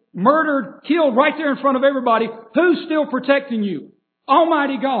persecution, murdered, killed right there in front of everybody, who's still protecting you?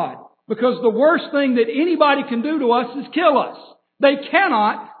 Almighty God. Because the worst thing that anybody can do to us is kill us. They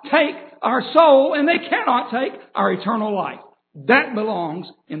cannot take our soul, and they cannot take our eternal life. That belongs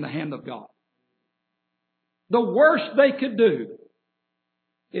in the hand of God. The worst they could do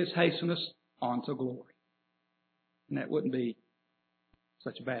is hasten us on to glory. And that wouldn't be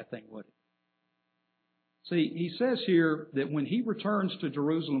such a bad thing, would it? See, he says here that when he returns to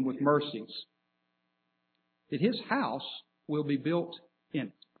Jerusalem with mercies, that his house will be built in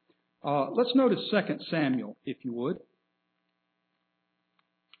it. Let's notice 2 Samuel, if you would.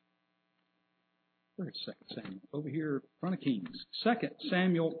 Where's 2 Samuel? Over here in front of Kings. 2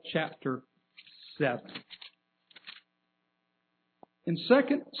 Samuel chapter 7. In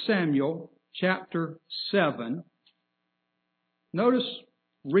 2 Samuel chapter 7, notice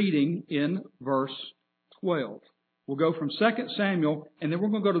reading in verse 12. We'll go from 2 Samuel, and then we're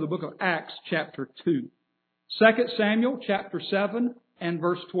going to go to the book of Acts, chapter 2. 2 Samuel, chapter 7, and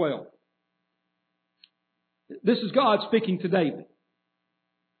verse 12. This is God speaking to David.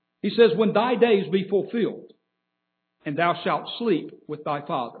 He says, when thy days be fulfilled, and thou shalt sleep with thy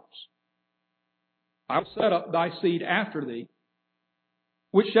fathers, I will set up thy seed after thee,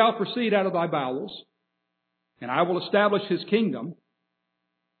 which shall proceed out of thy bowels, and I will establish his kingdom,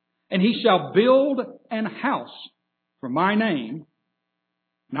 and he shall build an house for my name,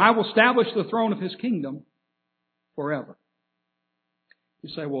 and I will establish the throne of his kingdom forever. You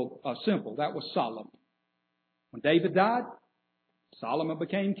say, well, simple. That was Solomon. When David died, Solomon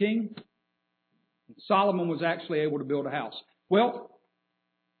became king. And Solomon was actually able to build a house. Well,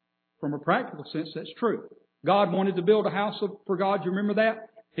 from a practical sense, that's true. God wanted to build a house for God. You remember that?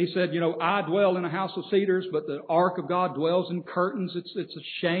 He said, I dwell in a house of cedars, but the ark of God dwells in curtains. It's a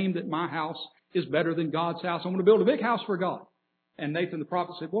shame that my house is better than God's house. I'm going to build a big house for God. And Nathan the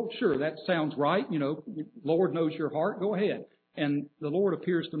prophet said, well, sure, that sounds right. Lord knows your heart. Go ahead. And the Lord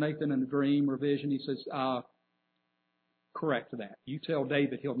appears to Nathan in a dream or vision. He says, correct that. You tell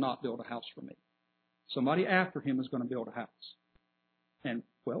David he'll not build a house for me. Somebody after him is going to build a house. And,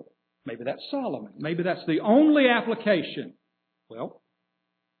 well, maybe that's Solomon. Maybe that's the only application. Well,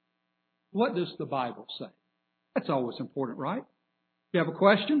 what does the Bible say? That's always important, right? You have a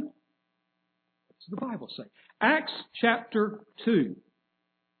question? What does the Bible say? Acts chapter 2.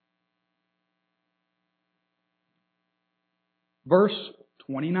 Verse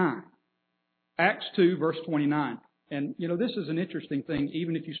 29. Acts 2, verse 29. And, this is an interesting thing,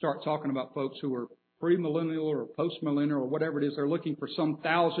 even if you start talking about folks who are premillennial or postmillennial or whatever it is, they're looking for some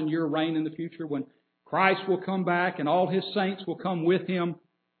 1,000-year reign in the future when Christ will come back and all His saints will come with Him.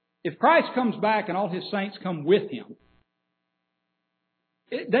 If Christ comes back and all His saints come with Him,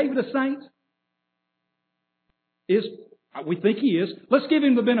 David a saint? We think he is. Let's give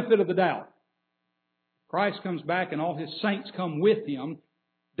him the benefit of the doubt. Christ comes back and all His saints come with Him.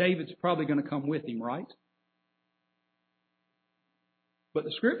 David's probably going to come with Him, right? But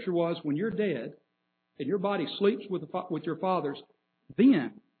the scripture was, when you're dead and your body sleeps with your fathers,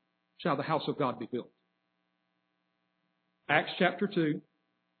 then shall the house of God be built. Acts chapter 2,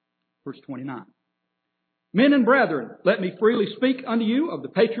 verse 29. Men and brethren, let me freely speak unto you of the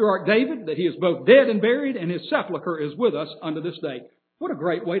patriarch David, that he is both dead and buried, and his sepulchre is with us unto this day. What a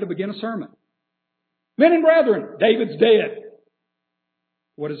great way to begin a sermon. Men and brethren, David's dead.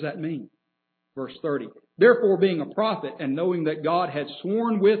 What does that mean? Verse 30. Therefore, being a prophet, and knowing that God had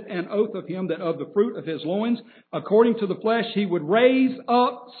sworn with an oath of him that of the fruit of his loins, according to the flesh, he would raise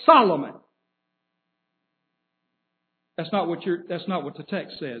up Solomon. That's not what the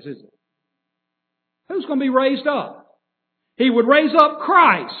text says, is it? Who's going to be raised up? He would raise up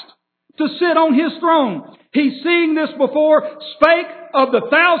Christ to sit on His throne. He's seeing this before, spake of the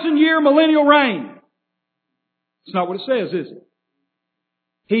 1,000-year millennial reign. It's not what it says, is it?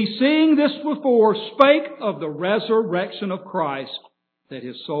 He's seeing this before, spake of the resurrection of Christ, that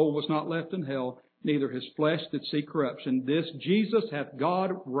His soul was not left in hell, neither His flesh did see corruption. This Jesus hath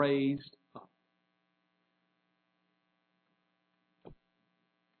God raised up.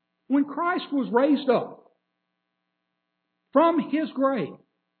 When Christ was raised up from His grave,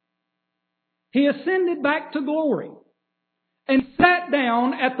 He ascended back to glory and sat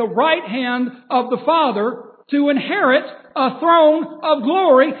down at the right hand of the Father to inherit a throne of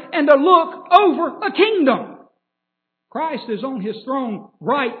glory and to look over a kingdom. Christ is on His throne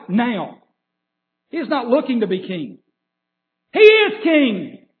right now. He is not looking to be king. He is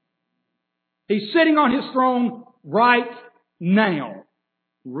king. He's sitting on His throne right now,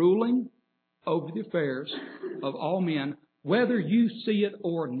 ruling over the affairs of all men, whether you see it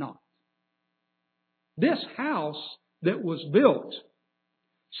or not. This house that was built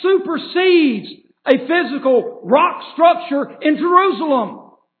supersedes a physical rock structure in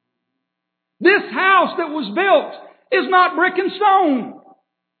Jerusalem. This house that was built is not brick and stone.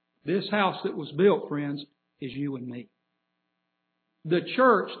 This house that was built, friends, is you and me. The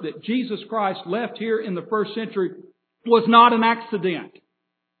church that Jesus Christ left here in the first century was not an accident.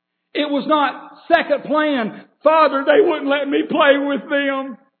 It was not second plan. Father, they wouldn't let me play with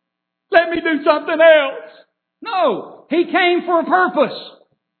them. Let me do something else. No, He came for a purpose.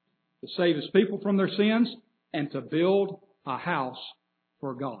 To save His people from their sins and to build a house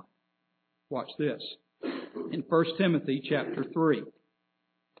for God. Watch this. In 1 Timothy chapter 3.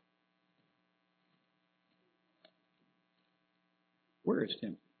 Where is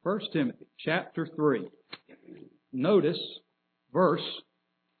Timothy? 1 Timothy chapter 3. Notice verse,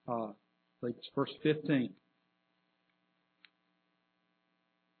 I think it's verse 15.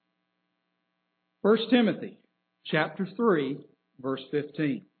 1 Timothy chapter 3, verse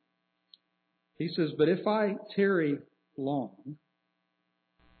 15. He says, but if I tarry long,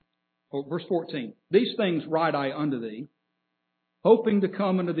 or verse 14, these things write I unto thee, hoping to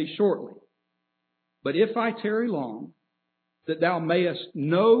come unto thee shortly. But if I tarry long, that thou mayest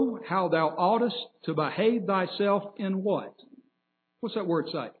know how thou oughtest to behave thyself in what? What's that word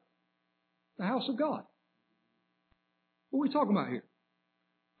say? The house of God. What are we talking about here?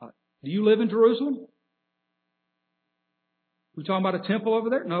 Do you live in Jerusalem? We talking about a temple over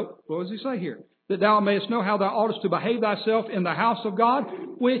there? No. What does he say here? That thou mayest know how thou oughtest to behave thyself in the house of God,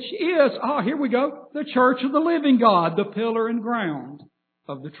 which is, here we go, the church of the living God, the pillar and ground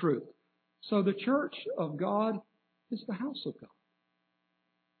of the truth. So the church of God is the house of God.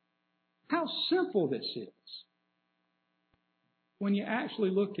 How simple this is when you actually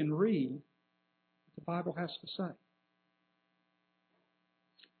look and read what the Bible has to say.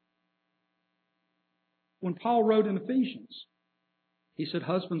 When Paul wrote in Ephesians, he said,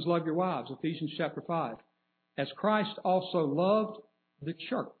 husbands, love your wives, Ephesians chapter 5, as Christ also loved the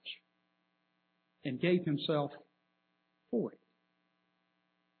church and gave himself for it.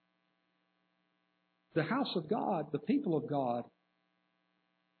 The house of God, the people of God,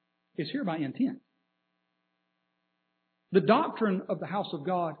 is here by intent. The doctrine of the house of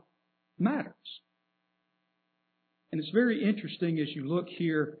God matters. And it's very interesting as you look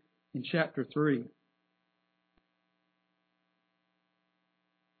here in chapter 3.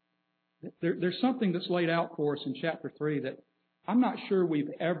 There's something that's laid out for us in chapter 3 that I'm not sure we've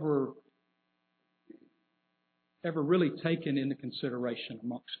ever really taken into consideration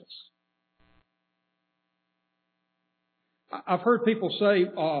amongst us. I've heard people say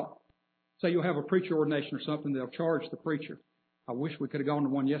you'll have a preacher ordination or something, they'll charge the preacher. I wish we could have gone to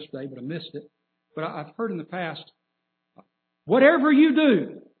one yesterday, but I missed it. But I've heard in the past, whatever you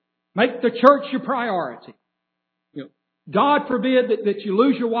do, make the church your priority. God forbid that you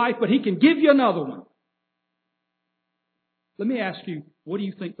lose your wife, but He can give you another one. Let me ask you, what do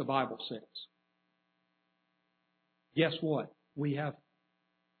you think the Bible says? Guess what? We have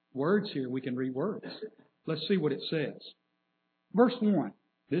words here. We can read words. Let's see what it says. Verse 1.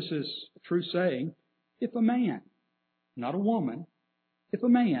 This is a true saying. If a man, not a woman, if a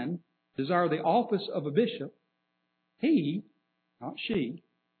man desire the office of a bishop, he, not she,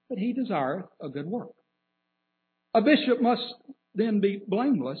 but he desireth a good work. A bishop must then be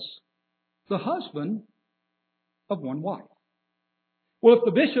blameless, the husband of one wife. Well, if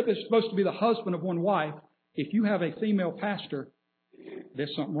the bishop is supposed to be the husband of one wife, if you have a female pastor,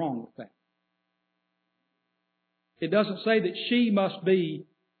 there's something wrong with that. It doesn't say that she must be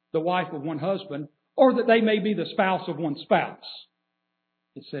the wife of one husband, or that they may be the spouse of one spouse.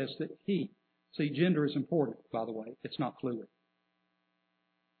 It says that he. See, gender is important, by the way. It's not fluid.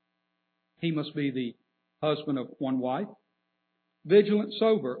 He must be the husband of one wife, vigilant,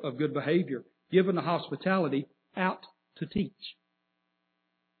 sober, of good behavior, given to hospitality, out to teach.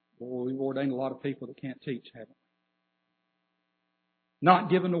 Boy, we've ordained a lot of people that can't teach, haven't we?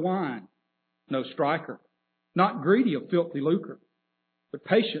 Not given to wine, no striker. Not greedy of filthy lucre, but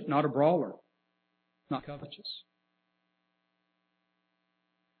patient, not a brawler, not covetous.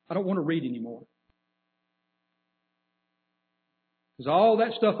 I don't want to read anymore. Because all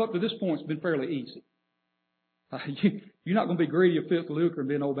that stuff up to this point has been fairly easy. You're not going to be greedy of filthy lucre and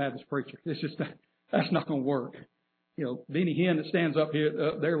be an old Baptist preacher. It's just that's not going to work. You know, Benny Hinn that stands up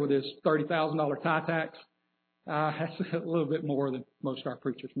there with his $30,000 tie tax, that's a little bit more than most of our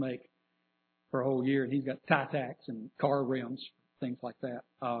preachers make for a whole year, and he's got tie tax and car rims, things like that.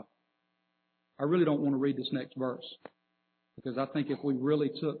 I really don't want to read this next verse, because I think if we really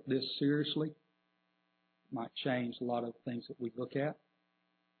took this seriously, it might change a lot of things that we look at.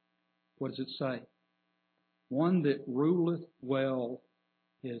 What does it say? One that ruleth well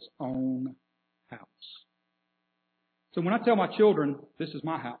his own house. So when I tell my children, this is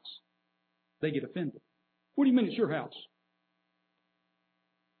my house, they get offended. What do you mean it's your house?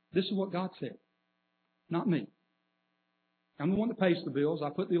 This is what God said, not me. I'm the one that pays the bills. I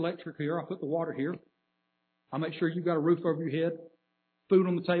put the electric here. I put the water here. I make sure you've got a roof over your head, food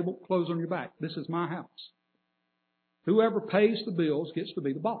on the table, clothes on your back. This is my house. Whoever pays the bills gets to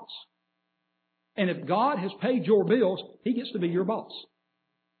be the boss. And if God has paid your bills, He gets to be your boss.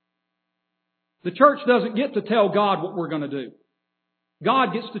 The church doesn't get to tell God what we're going to do.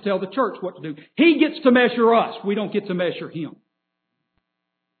 God gets to tell the church what to do. He gets to measure us. We don't get to measure Him.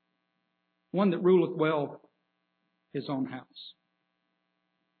 One that ruleth well his own house.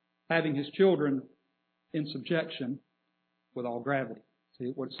 Having his children in subjection with all gravity.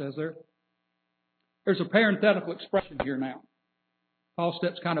 See what it says there? There's a parenthetical expression here now. Paul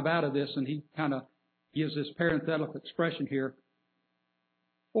steps kind of out of this and he kind of gives this parenthetical expression here,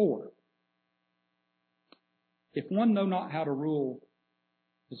 for. If one know not how to rule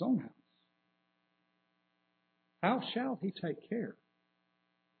his own house, how shall he take care of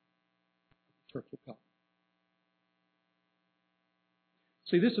the church of God?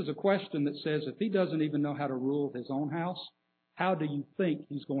 See, this is a question that says if he doesn't even know how to rule his own house, how do you think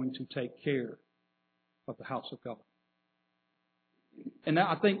he's going to take care of the house of God? And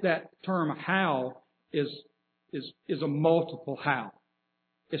I think that term how is a multiple how.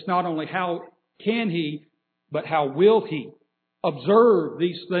 It's not only how can he, but how will he observe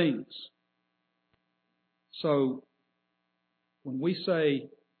these things. So when we say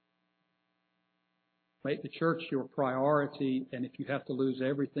make the church your priority, and if you have to lose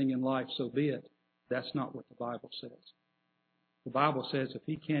everything in life, so be it, that's not what the Bible says. The Bible says if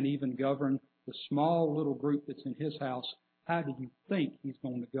he can't even govern the small little group that's in his house, how do you think he's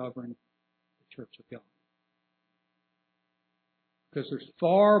going to govern the church of God? Because there's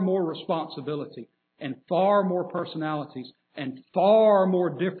far more responsibility and far more personalities and far more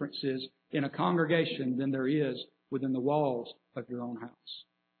differences in a congregation than there is within the walls of your own house.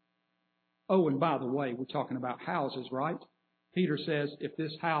 Oh, and by the way, we're talking about houses, right? Peter says, if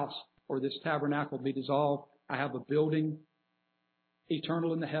this house or this tabernacle be dissolved, I have a building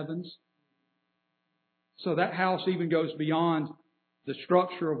eternal in the heavens. So that house even goes beyond the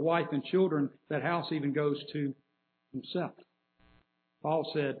structure of wife and children. That house even goes to himself.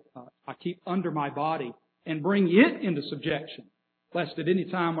 Paul said, I keep under my body and bring it into subjection, lest at any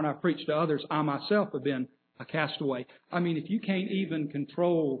time when I preach to others, I myself have been a castaway. I mean, if you can't even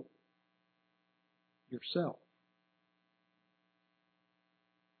control yourself,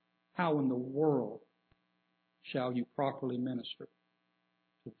 how in the world shall you properly minister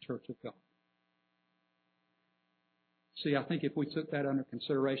to the church of God? See, I think if we took that under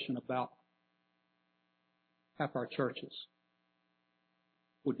consideration, about half our churches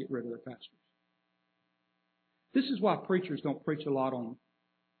would get rid of their pastors. This is why preachers don't preach a lot on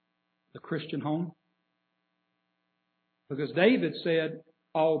the Christian home. Because David said,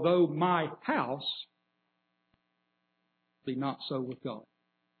 although my house be not so with God.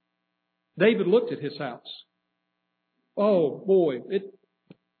 David looked at his house. Oh boy, it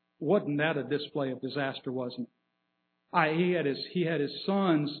wasn't that a display of disaster, wasn't it? He had his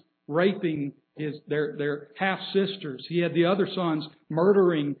sons raping their half sisters. He had the other sons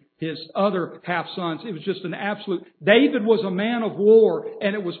murdering his other half sons. It was just an absolute. David was a man of war,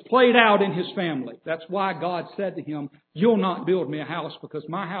 and it was played out in his family. That's why God said to him, "You'll not build me a house, because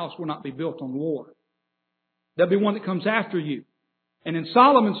my house will not be built on war. There'll be one that comes after you." And in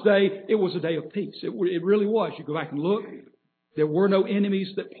Solomon's day, it was a day of peace. It really was. You go back and look. There were no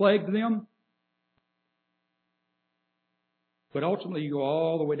enemies that plagued them. But ultimately, you go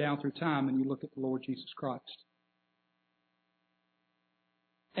all the way down through time and you look at the Lord Jesus Christ.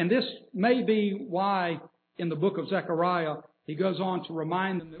 And this may be why in the book of Zechariah, he goes on to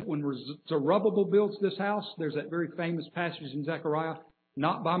remind them that when Zerubbabel builds this house, there's that very famous passage in Zechariah,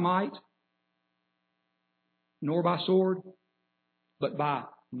 not by might, nor by sword, but by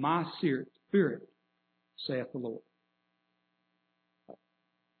my spirit, saith the Lord.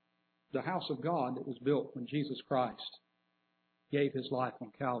 The house of God that was built when Jesus Christ gave his life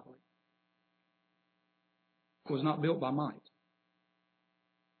on Calvary was not built by might.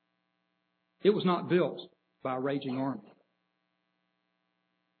 It was not built by a raging army.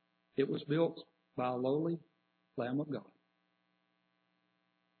 It was built by a lowly Lamb of God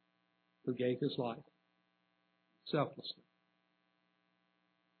who gave his life selflessly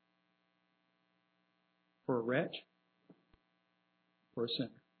for a wretch, for a sinner.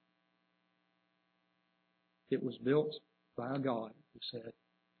 It was built by a God who said,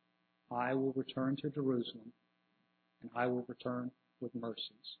 I will return to Jerusalem, and I will return with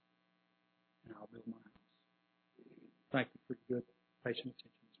mercies, and I'll build my house. Thank you for your good, patient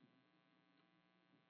attention.